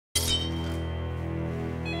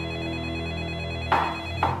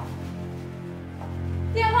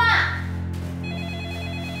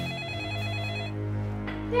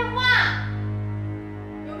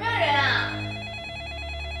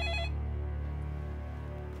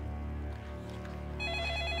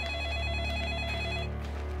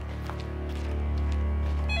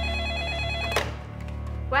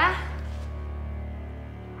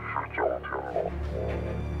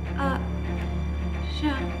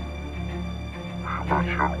在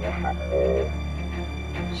欠我什么？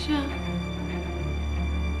是啊。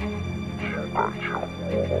请代欠我。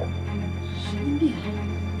神经病！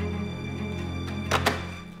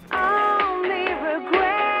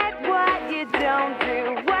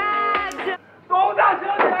 狗大小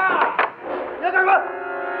姐，你要干什么？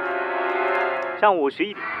上午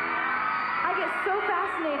11点。I get so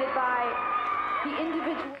fascinated by the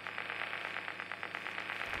individual.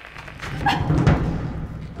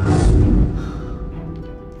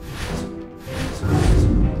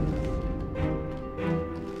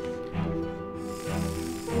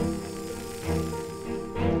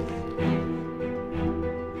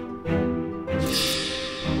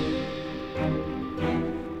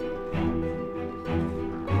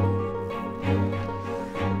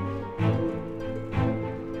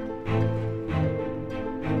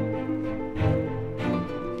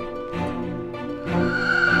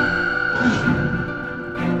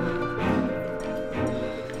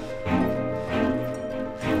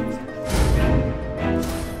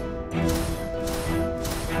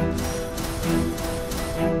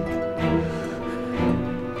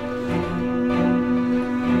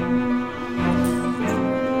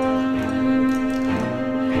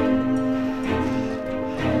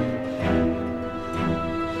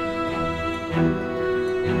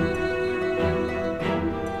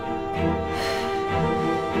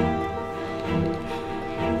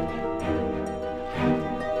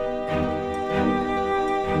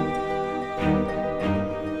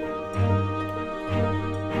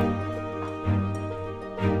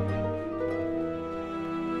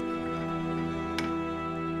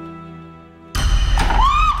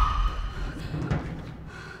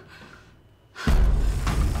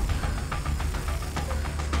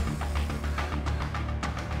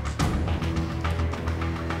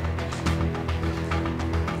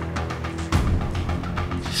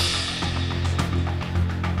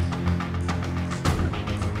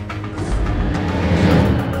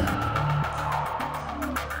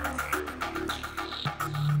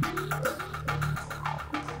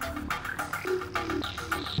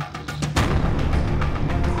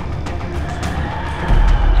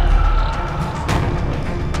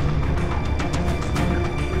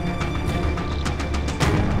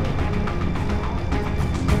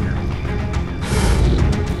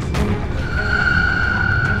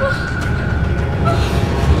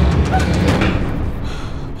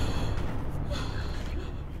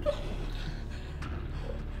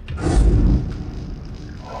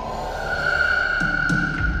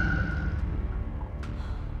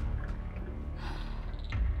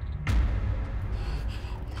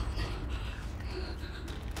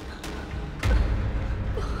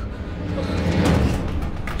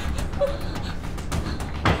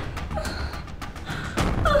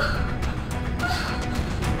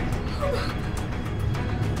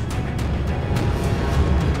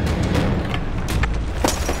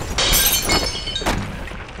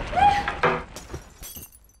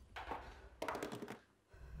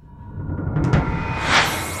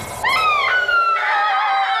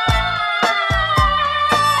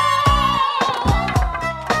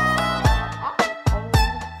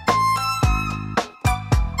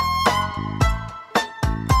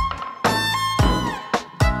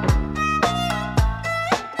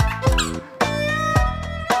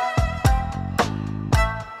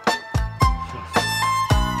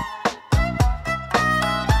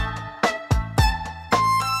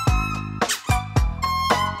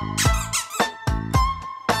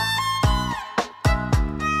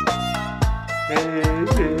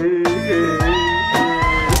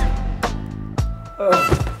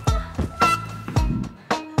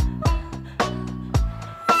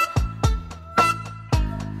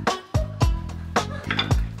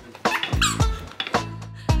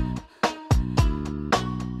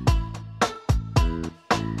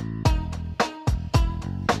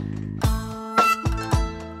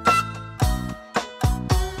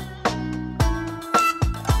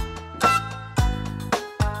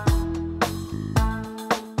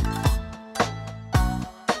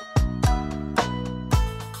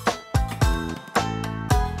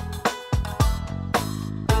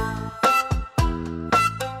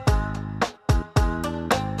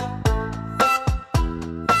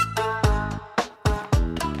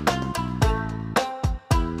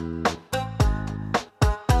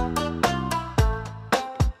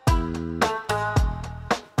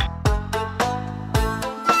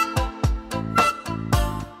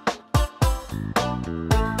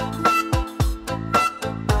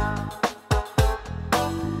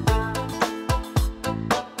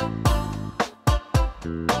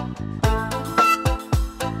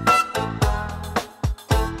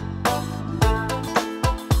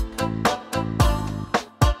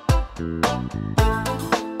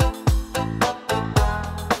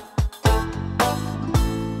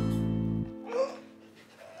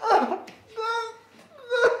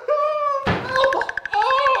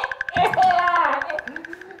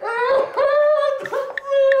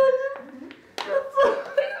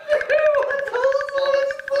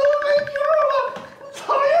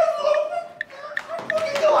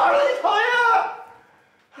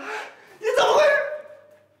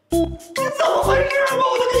 你怎么回事嘛？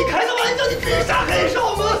我都跟你开个玩笑，你至于下黑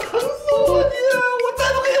手吗？疼死我你！我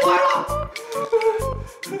再不跟你玩了。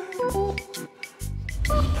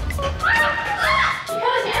你看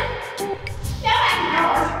我钱，200。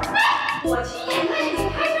我亲眼看见你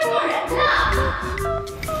开车撞人呢。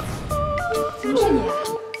怎么是你？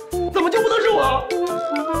怎么就不能是我？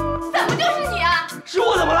怎么就是你啊？是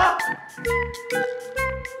我怎么了？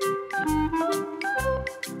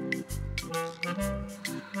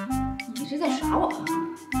你一直在耍我。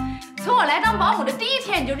从我来当保姆的第1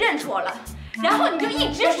天你就认出我了，然后你就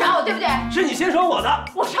一直耍我，对不对？是你先耍我的。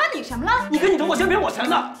我耍你什么了？你跟你同伙先骗我钱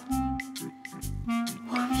的。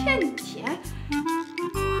我骗你钱？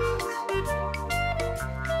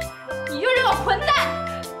你就是个混蛋，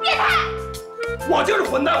变态！我就是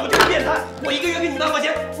混蛋，我就是变态。我1个月给你2万块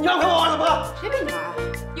钱，你让我看我玩怎么了？谁陪你玩啊？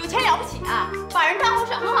有钱了不起啊？把人当红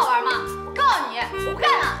耍很好玩吗？我告诉你，我不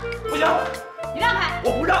干了。不行，你让开！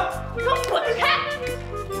我不让。你给我滚开！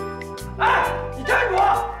哎，你站住！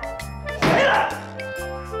回来！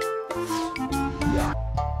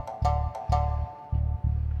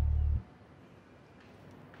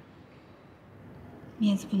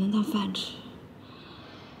面子不能当饭吃，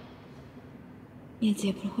面子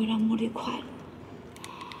也不会让茉莉快乐。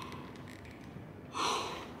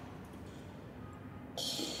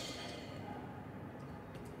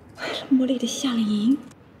为了茉莉的夏令营，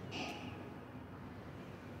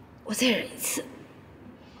我再忍一次，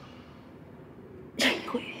忍一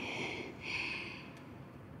回。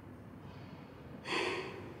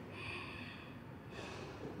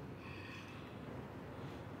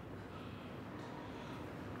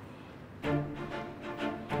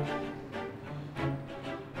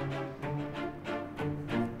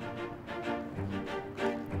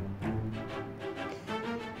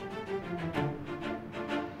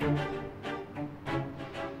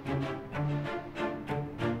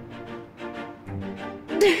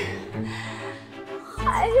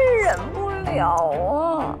还是忍不了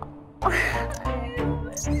啊！哎呦，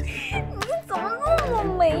你怎么那么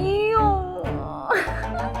没用啊？你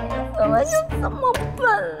怎么就这么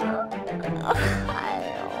笨呢？哎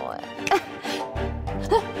呦喂！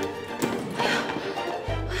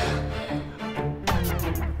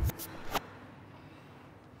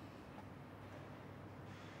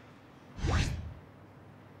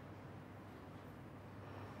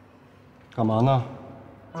干嘛呢？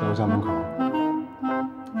在我家门口。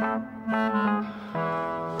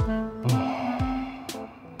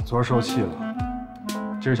昨儿受气了，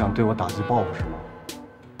今儿想对我打击报复是吗？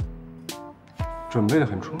准备的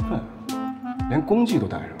很充分，连工具都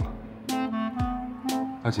带上了。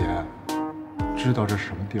大姐，知道这是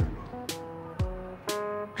什么地儿吗？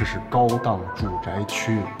这是高档住宅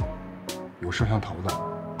区，有摄像头的。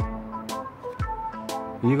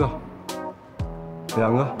1个、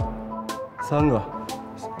2个、3个。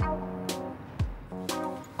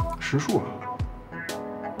实数啊！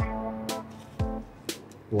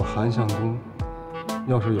我韩向东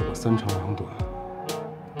要是有个3长2短，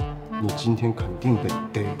你今天肯定被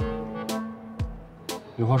逮。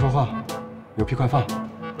有话说话，有屁快放，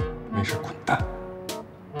没事滚蛋。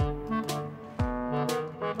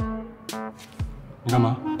你干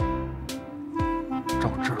嘛？照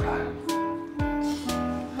这儿来。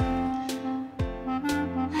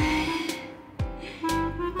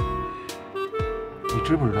你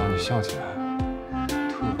知不知道你笑起来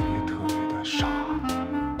特别的傻？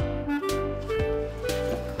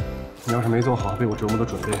你要是没做好被我折磨的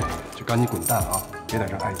准备，就赶紧滚蛋啊！别在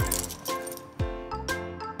这儿碍眼。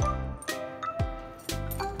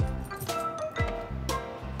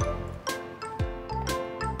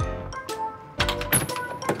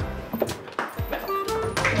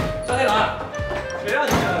张天兰，谁让你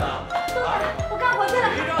进来的？啊！我干活去了。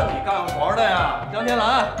谁让你干活的呀？张天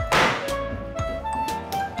兰。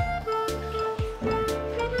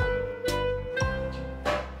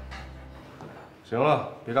行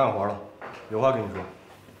了，别干活了，有话跟你说。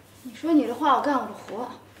你说你的话，我干我的活，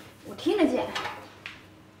我听得见。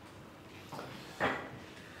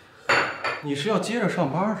你是要接着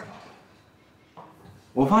上班是吧？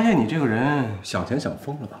我发现你这个人想钱想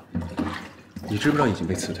疯了吧？你知不知道已经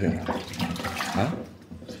被辞退了？啊？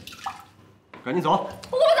赶紧走！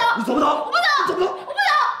我不走！你走不走？我不走！你走不走？我不走！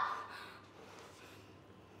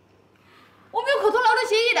我们有口头劳动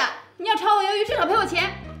协议的，你要炒我鱿鱼，至少赔我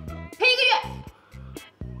钱，赔1个月。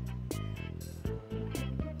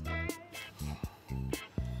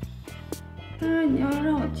当然，你要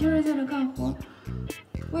让我接着在这干活，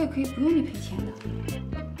我也可以不用你赔钱的。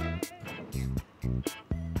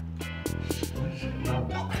那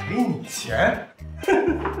我赔你钱，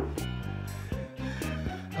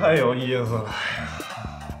太有意思了呀！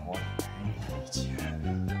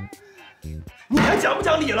还讲不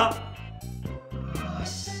讲理了？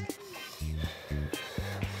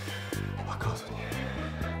我告诉你，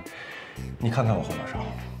你看看我后脑勺，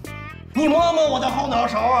你摸摸我的后脑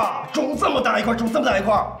勺啊，肿这么大一块，肿这么大一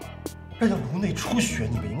块，这叫颅内出血，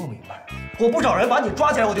你明不明白？我不找人把你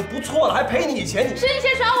抓起来我就不错了，还赔你钱，你是你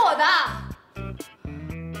先耍我的。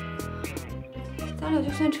咱俩就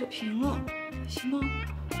算扯平了，行吗？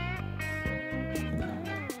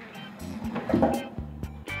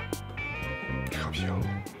扯平？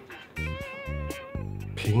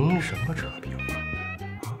凭什么扯平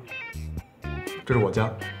啊？这是我家，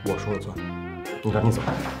我说了算。你赶紧走。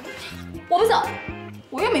我不走，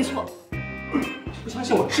我又没错。不相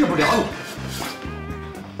信我治不了你。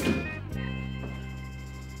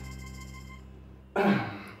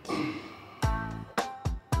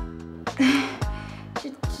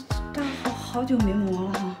这好久没磨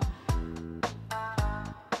了哈。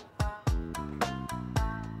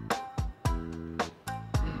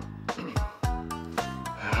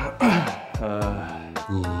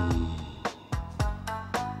你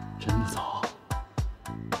真早。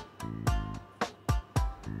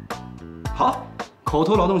好，口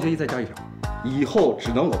头劳动协议再加一条，以后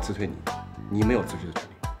只能我辞退你，你没有辞职的权利。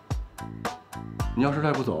你要实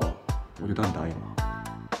在不走，我就当你答应了。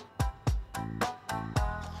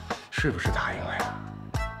是不是答应了呀？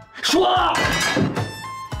说啊！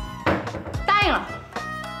答应了。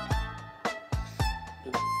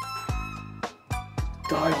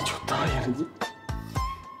答应就答应了，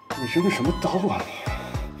你扔什么刀啊你？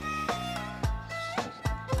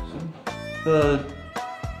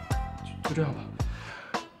就这样吧。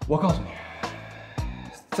我告诉你，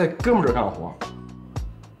在哥们这干活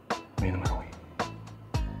没那么容易。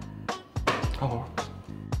干活。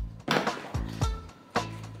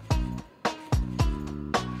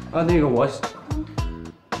啊，那个我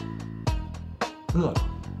饿了，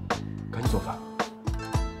赶紧做饭。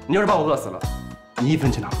你要是把我饿死了，你一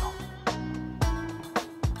分钱拿不到。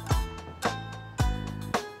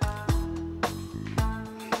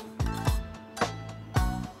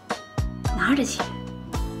拿着钱，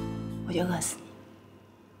我就饿死你。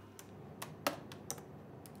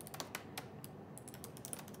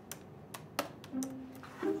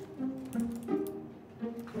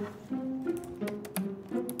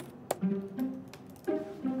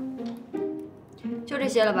就这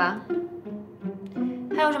些了吧？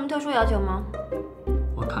还有什么特殊要求吗？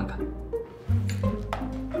我看看。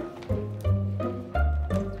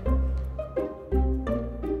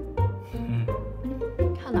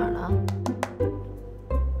看哪儿了？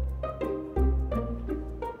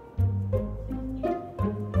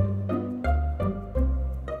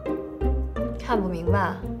看不明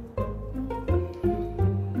白？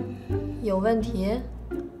有问题？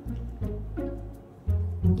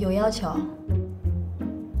有要求？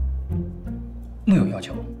没有要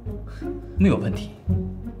求，没有问题，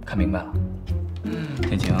看明白了。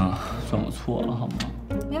天晴，算我错了好吗？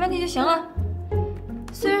没问题就行了。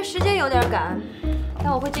虽然时间有点赶，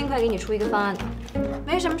但我会尽快给你出一个方案的。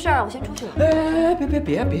没什么事儿，我先出去了。哎，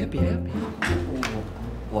别！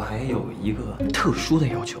我还有一个特殊的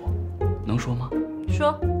要求，能说吗？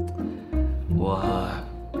说。我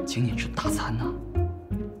请你吃大餐呢。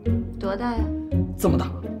多大呀？这么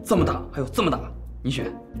大，这么大，还有这么大，你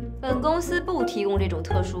选。本公司不提供这种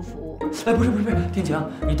特殊服务。哎，不是，天晴，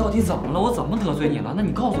你到底怎么了？我怎么得罪你了？那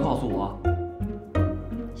你告诉我。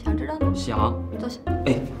想知道吗？想。坐下。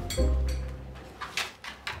哎。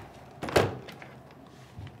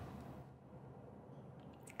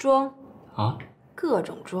装。啊？各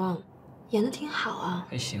种装，演得挺好啊。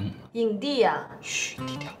还行。影帝呀。嘘，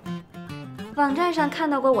低调。网站上看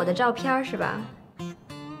到过我的照片是吧？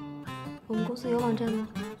我们公司有网站吗？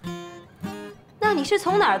那你是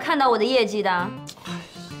从哪儿看到我的业绩的？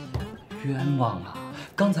冤枉啊！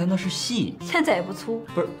刚才那是戏，现在也不粗。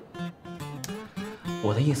不是，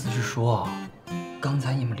我的意思是说，刚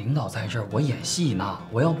才你们领导在这儿，我演戏呢。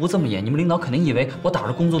我要不这么演，你们领导肯定以为我打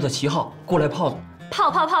着工作的旗号过来泡泡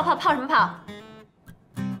什么泡？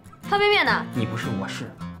方便面呢？你不是，我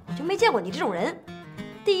是。我就没见过你这种人。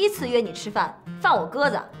第一次约你吃饭，放我鸽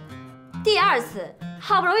子；第二次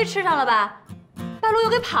好不容易吃上了吧，半路又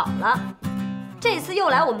给跑了。这次又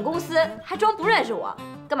来我们公司，还装不认识我，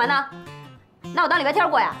干嘛呢？拿我当礼拜天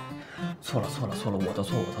过呀？错了，我的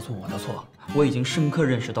错。我已经深刻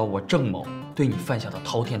认识到我郑某对你犯下的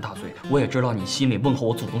滔天大罪，我也知道你心里问候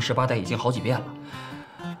我祖宗18代已经好几遍了。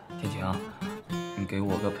天晴，你给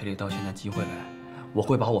我个赔礼道歉的机会来，我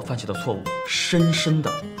会把我犯下的错误深深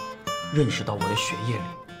的认识到我的血液里，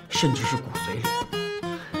甚至是骨髓里。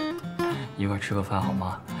一块吃个饭好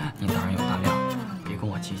吗？你大人有大量，别跟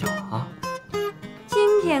我计较了啊。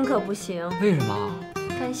今天可不行。为什么？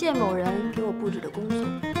感谢某人给我布置的工作。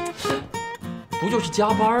不就是加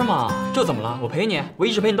班吗？这怎么了？我陪你，我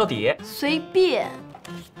一直陪你到底。随便。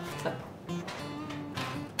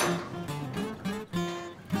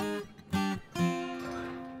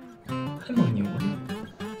还蒙牛呢。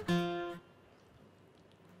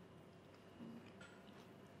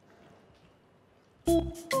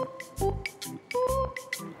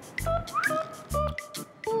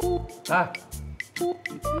哎，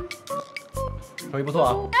手艺不错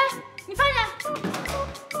啊。哎，你放下！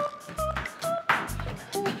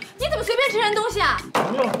你怎么随便吃人东西啊？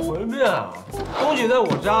什么叫随便啊？东西在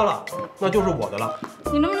我家了，那就是我的了。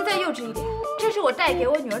你能不能再幼稚一点？这是我带给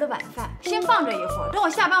我女儿的晚饭，先放这一会儿，等我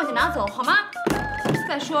下班我就拿走，好吗？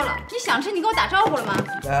再说了，你想吃你跟我打招呼了吗？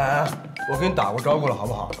哎，我跟你打过招呼了，好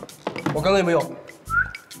不好？我刚才有没有？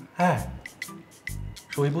哎，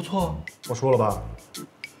手艺不错，我说了吧？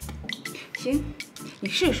行，你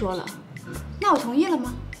是说了，那我同意了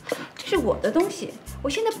吗？这是我的东西，我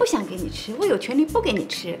现在不想给你吃，我有权利不给你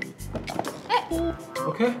吃。哎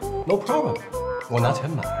 ，OK，no problem， 我拿钱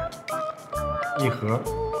买，一盒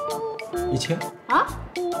1000啊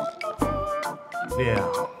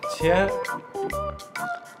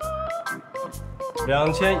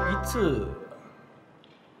，2000，2000一次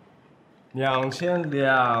，2000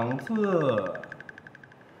 2次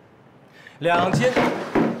，2000，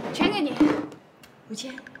全给你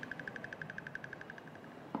，5000。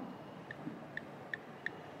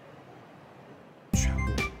全部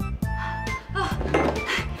啊，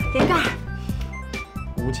连盖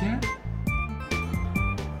5000。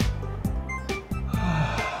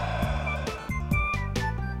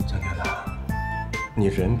你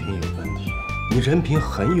人品有问题，你人品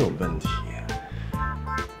很有问题，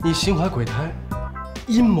你心怀鬼胎，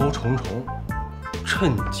阴谋重重，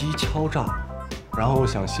趁机敲诈，然后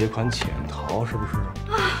想携款潜逃，是不是？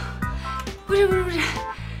啊，不是，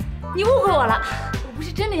你误会我了，我不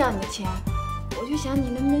是真的要你的钱，我就想你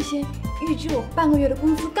能不能先预支我半个月的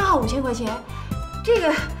工资，刚好5000块钱，这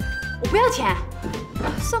个我不要钱，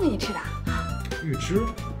送给你吃的。预支？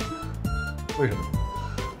为什么？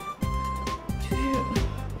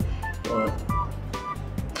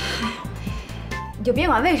你就别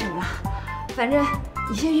管为什么了，反正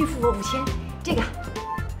你先预付我5000，这个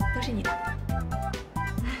都是你的。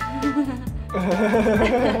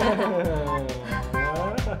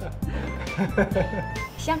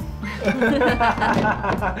香。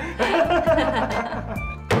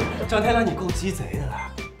张天来，你够鸡贼的了！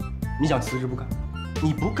你想辞职不干，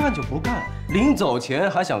你不干就不干，临走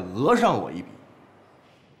前还想讹上我一笔。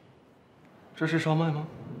这是烧麦吗？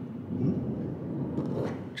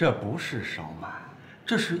这不是烧麦，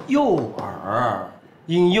这是诱饵，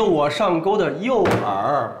引诱我上钩的诱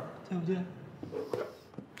饵，对不对？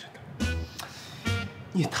真的，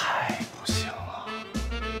你太不行了！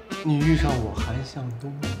你遇上我韩向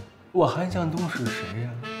东，我韩向东是谁呀？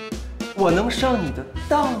我能上你的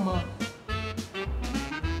当吗？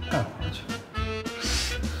干活去。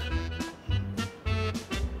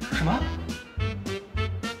什么？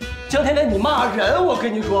江天天，你骂人！我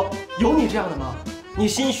跟你说，有你这样的吗？你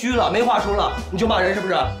心虚了，没话说了，你就骂人是不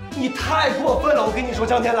是？你太过分了！我跟你说，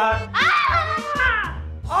江天来。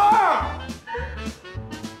二，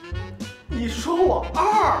你说我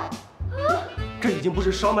二，这已经不是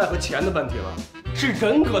烧麦和钱的问题了，是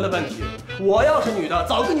人格的问题。我要是女的，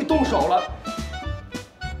早跟你动手了。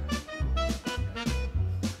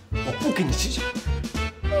我不跟你计较。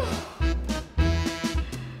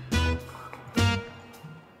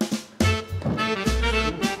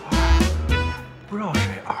不知道谁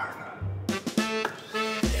二呢？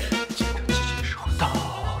这个季节时候到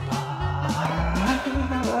了，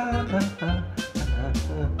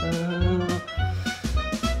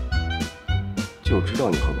就知道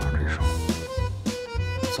你会玩这手，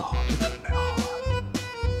早就准备好了。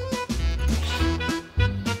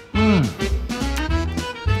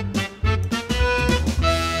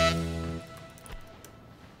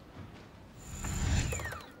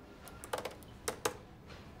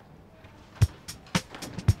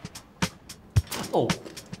哦，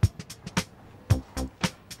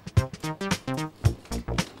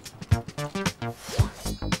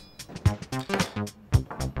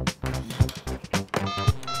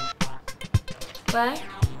喂，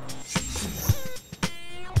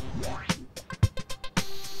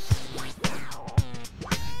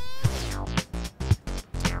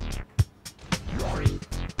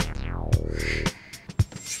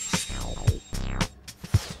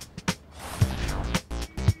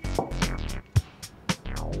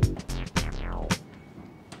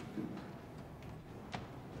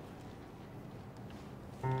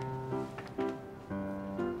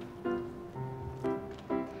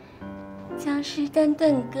江诗丹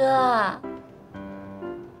顿哥。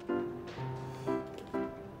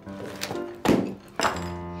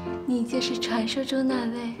你就是传说中那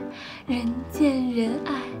位人见人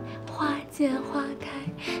爱、花见花开、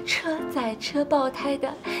车载车爆胎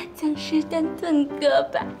的江诗丹顿哥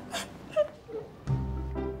吧？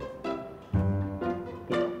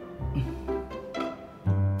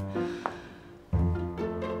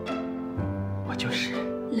我就是。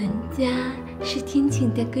人家是天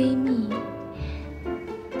晴的闺蜜。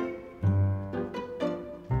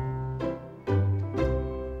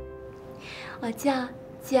我叫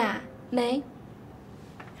贾美，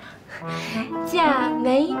贾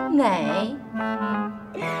美美，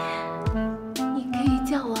你可以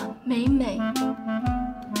叫我美美。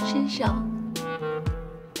伸手，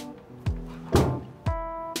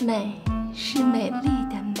美是美丽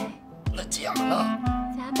的美。那贾呢？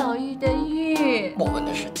贾宝玉的玉。我问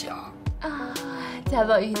的是贾啊，贾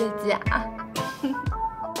宝玉的贾。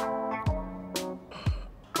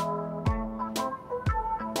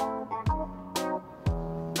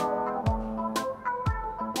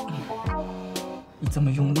你这么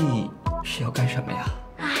用力是要干什么呀？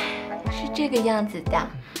哎，是这个样子的，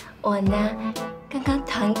我呢刚刚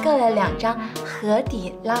团购了2张河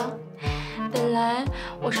底捞。本来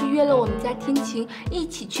我是约了我们家天晴一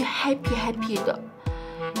起去 happy 的，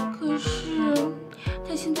可是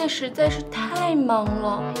他现在实在是太忙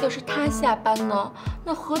了。要是他下班呢，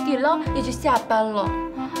那河底捞也就下班了。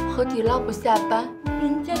河底捞不下班，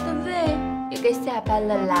人家的胃也该下班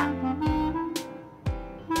了啦。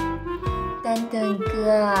丹顿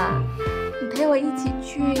哥，你陪我一起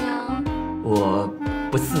去呀。我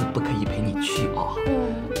不是不可以陪你去哦。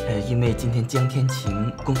因为今天江天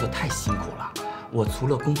晴工作太辛苦了，我除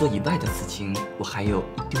了工作以外的事情，我还有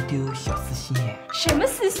一丢丢小私心耶。什么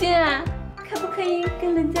私心啊？可不可以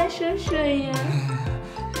跟人家说说呀？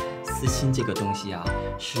私心这个东西啊，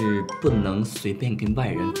是不能随便跟外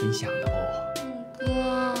人分享的哦。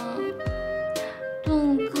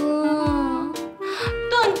顿哥，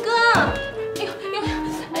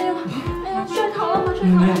哎呦，摔疼了吗？摔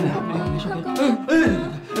疼了吗？没事。行。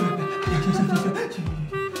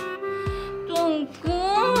顿哥，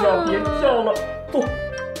要别笑了，坐。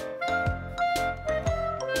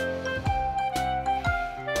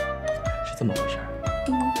是这么回事儿。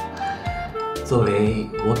作为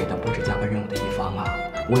我给他布置加班任务的一方啊，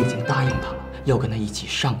我已经答应他了，要跟他一起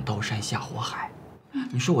上刀山下火海。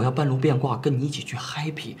你说我要半路变卦跟你一起去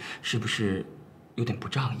happy， 是不是有点不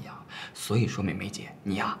仗义啊？所以说，美美姐，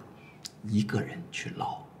你呀，一个人去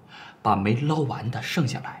捞，把没捞完的剩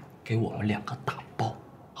下来给我们2个打包，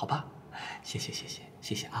好吧？谢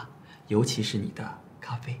谢啊，尤其是你的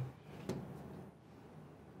咖啡。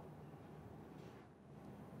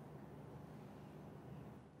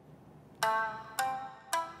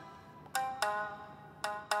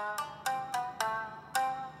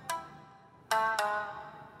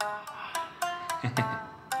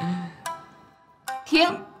停！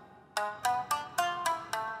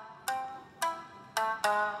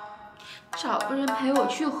找个人陪我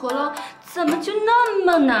去河捞，怎么就那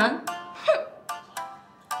么难？哼！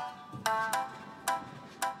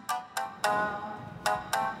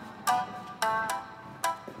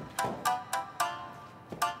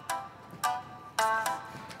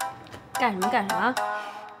干什么？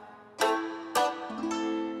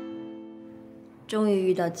终于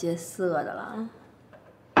遇到劫色的了。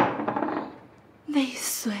未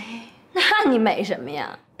遂，那你美什么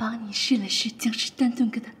呀？帮你试了试江诗丹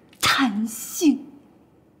顿哥的弹性。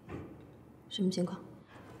什么情况？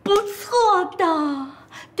不错的，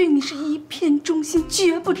对你是一片忠心，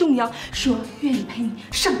绝不动摇，说愿意陪你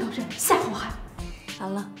上刀山下火海。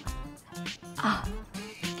完了。啊，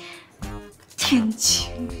天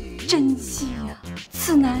晴，珍惜呀！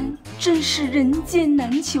此男真是人间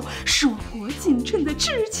难求，硕果仅存的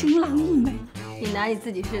痴情郎一枚。你哪里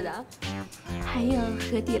自己是的？还有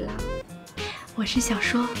河底捞，我是想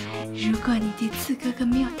说，如果你对次哥哥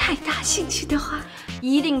没有太大兴趣的话，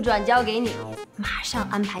一定转交给你，马上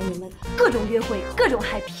安排你们各种约会，各种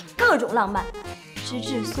happy， 各种浪漫，直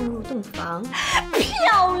至送入洞房。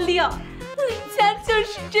漂亮，人家就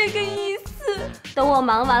是这个意思。等我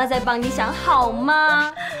忙完了再帮你想好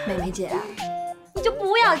吗？美美姐，你就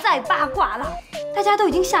不要再八卦了，大家都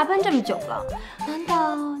已经下班这么久了，难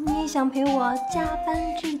道你也想陪我加班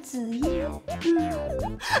至子夜？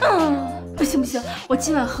不行，我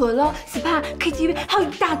今晚河捞、SPA、KTV 还有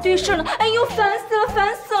一大堆事呢。哎呦，烦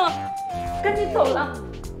死了，赶紧走了，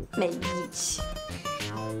没义气。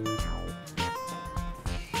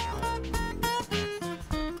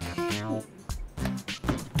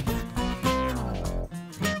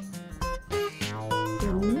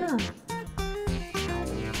人呢？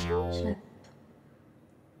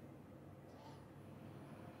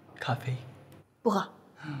咖啡？不喝。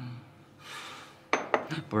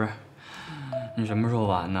不是，你什么时候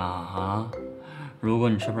完呢？啊？如果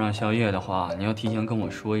你吃不上宵夜的话，你要提前跟我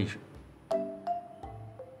说一声。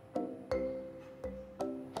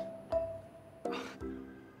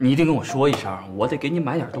你一定跟我说一声，我得给你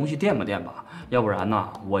买点东西垫吧垫吧，要不然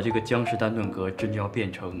呢，我这个江诗丹顿阁真就要变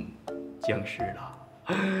成僵尸了。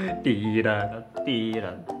滴答答滴答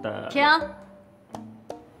答。停！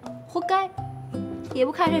活该，也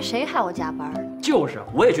不看是谁害我加班。就是，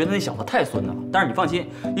我也觉得那小子太孙子了。但是你放心，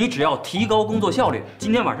你只要提高工作效率，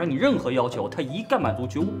今天晚上你任何要求，他一概满足，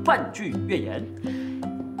绝无半句怨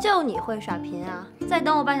言。就你会耍贫啊！再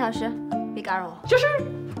等我半小时，别干扰我。就是。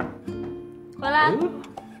回来。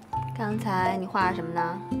刚才你画什么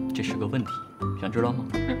呢？这是个问题，想知道吗？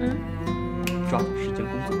抓紧时间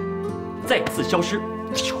工作，再次消失。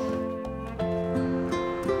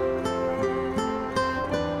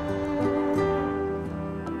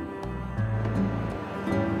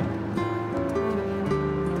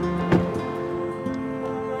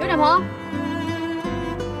刘展鹏，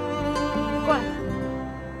过来。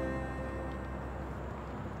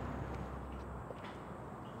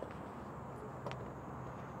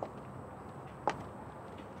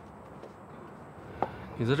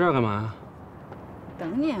你在这儿干嘛呀？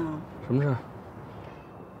等你啊。什么事？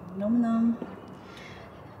能不能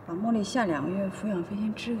把茉莉下2个月抚养费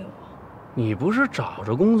先支给我？你不是找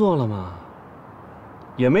着工作了吗？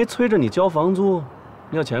也没催着你交房租，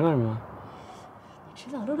你要钱干什么？你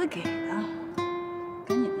迟早都得给的，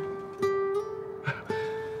赶紧的。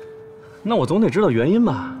那我总得知道原因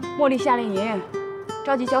吧？茉莉夏令营，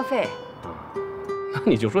着急交费。啊，那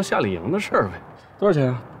你就说夏令营的事儿呗。多少钱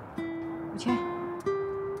啊？5000。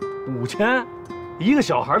5000，一个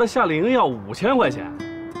小孩的夏令营要5000块钱。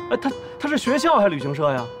哎，他是学校还是旅行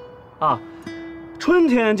社呀？啊，春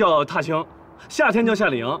天叫踏青，夏天叫夏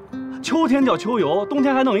令营，秋天叫秋游，冬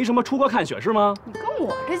天还弄一什么出国看雪是吗？你跟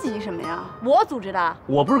我这急什么呀？我组织的。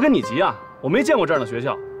我不是跟你急啊，我没见过这样的学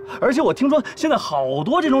校，而且我听说现在好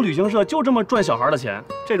多这种旅行社就这么赚小孩的钱，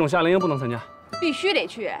这种夏令营不能参加。必须得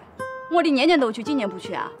去，茉莉年年都去，今年不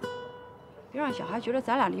去啊？别让小孩觉得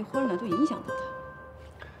咱俩离婚了，都影响到他。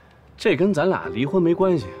这跟咱俩离婚没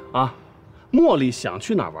关系啊！茉莉想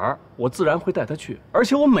去哪儿玩，我自然会带她去，而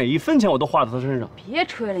且我每一分钱我都花在她身上。别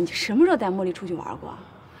吹了，你什么时候带茉莉出去玩过？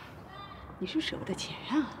你是舍不得钱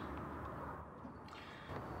呀？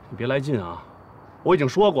你别来劲啊！我已经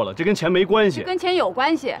说过了，这跟钱没关系。跟钱有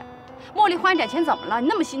关系。茉莉花这点钱怎么了？你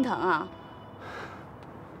那么心疼啊？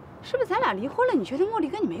是不是咱俩离婚了？你觉得茉莉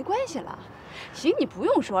跟你没关系了？行，你不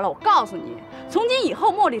用说了，我告诉你，从今以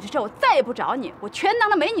后茉莉的事我再也不找你，我全当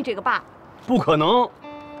她没你这个爸。不可能，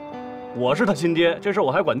我是她亲爹，这事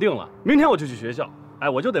我还管定了。明天我就去学校，哎，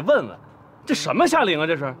我就得问问，这什么夏令营啊？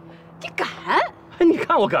这是？你敢？哎，你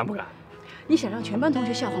看我敢不敢？你想让全班同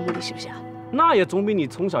学笑话茉莉是不是啊？那也总比你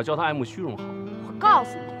从小教她爱慕虚荣好。我告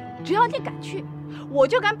诉你，只要你敢去，我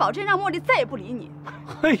就敢保证让茉莉再也不理你。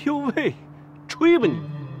哎呦喂，吹吧你！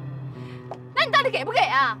那你到底给不给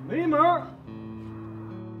啊？没门儿！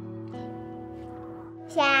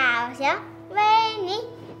小熊维尼，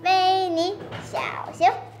维尼，小熊。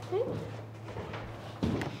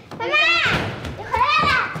妈妈，你回来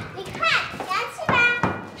了！你看，洋气吧？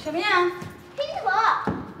什么呀？拼图，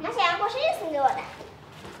马小羊过生日送给我的。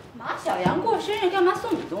马小羊过生日干嘛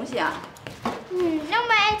送你东西啊？因为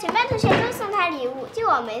全班同学都送他礼物，就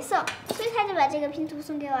我没送，所以他就把这个拼图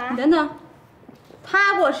送给我啊。你等等，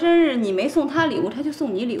他过生日你没送他礼物，他就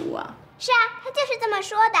送你礼物啊？是啊，他就是这么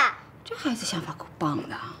说的。这孩子想法够棒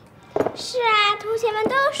的。是啊，同学们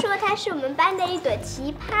都说他是我们班的一朵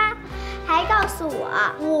奇葩，还告诉我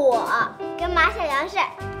跟马小羊是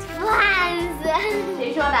twins。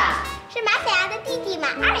谁说的？是马小羊的弟弟马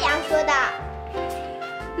二羊说的。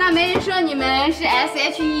那没人说你们是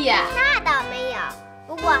SHE 呀？那倒没有。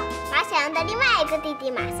不过马小羊的另外一个弟弟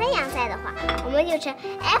马三羊在的话，我们就成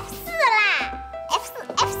F4啦。F4。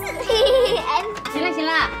行了行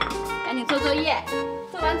了，赶紧做作业。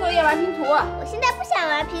做完作业玩拼图。我现在不想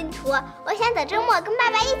玩拼图，我想等周末跟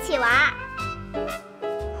爸爸一起玩。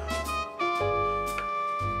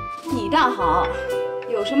你倒好，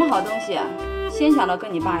有什么好东西啊？先想到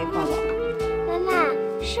跟你爸一块玩。妈妈，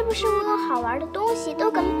是不是我有好玩的东西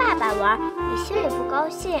都跟爸爸玩，你心里不高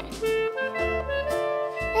兴？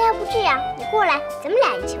那要不这样，你过来，咱们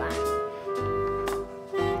俩一起玩。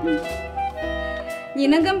你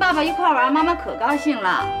能跟爸爸一块玩，妈妈可高兴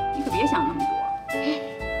了。你可别想那么多。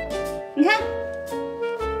你看，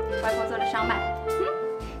外婆做的烧麦，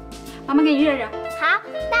妈妈给你热热。好，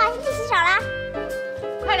那我先去洗手啦。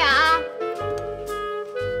快点啊！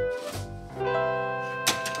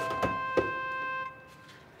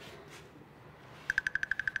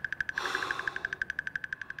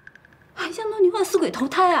想到你要死鬼投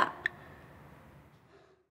胎啊！